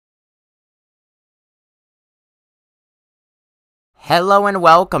Hello and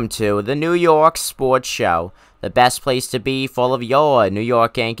welcome to the New York Sports Show, the best place to be full of your New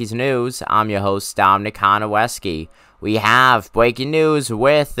York Yankees news. I'm your host, Dominic Konowski. We have breaking news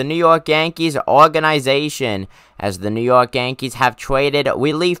with the New York Yankees organization, as the New York Yankees have traded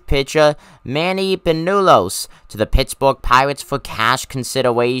relief pitcher Manny Banuelos to the Pittsburgh Pirates for cash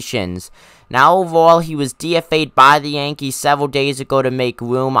considerations. Now, overall, he was DFA'd by the Yankees several days ago to make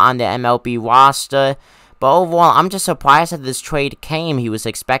room on the MLB roster. But overall, I'm just surprised that this trade came. He was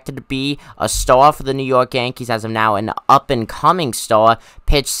expected to be a star for the New York Yankees, as of now an up-and-coming star.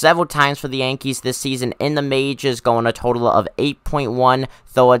 Pitched several times for the Yankees this season in the majors, going a total of 8.1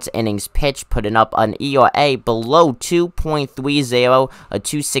 thirds innings pitched, putting up an ERA below 2.30, a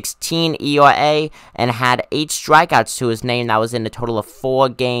 2.16 ERA, and had 8 strikeouts to his name. That was in a total of 4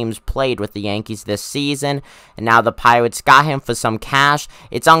 games played with the Yankees this season. And now the Pirates got him for some cash.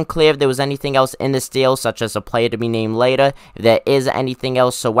 It's unclear if there was anything else in this deal, such as a player to be named later. If there is anything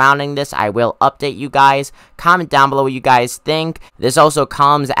else surrounding this, I will update you guys. Comment down below what you guys think. This also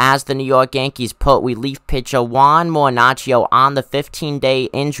comes as the New York Yankees put relief pitcher Juan Mornacchio on the 15-day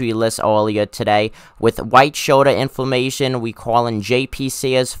injury list earlier today with right shoulder inflammation. We call in JP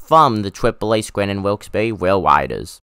Sears from the AAA Scranton Wilkes-Barre Rail Riders.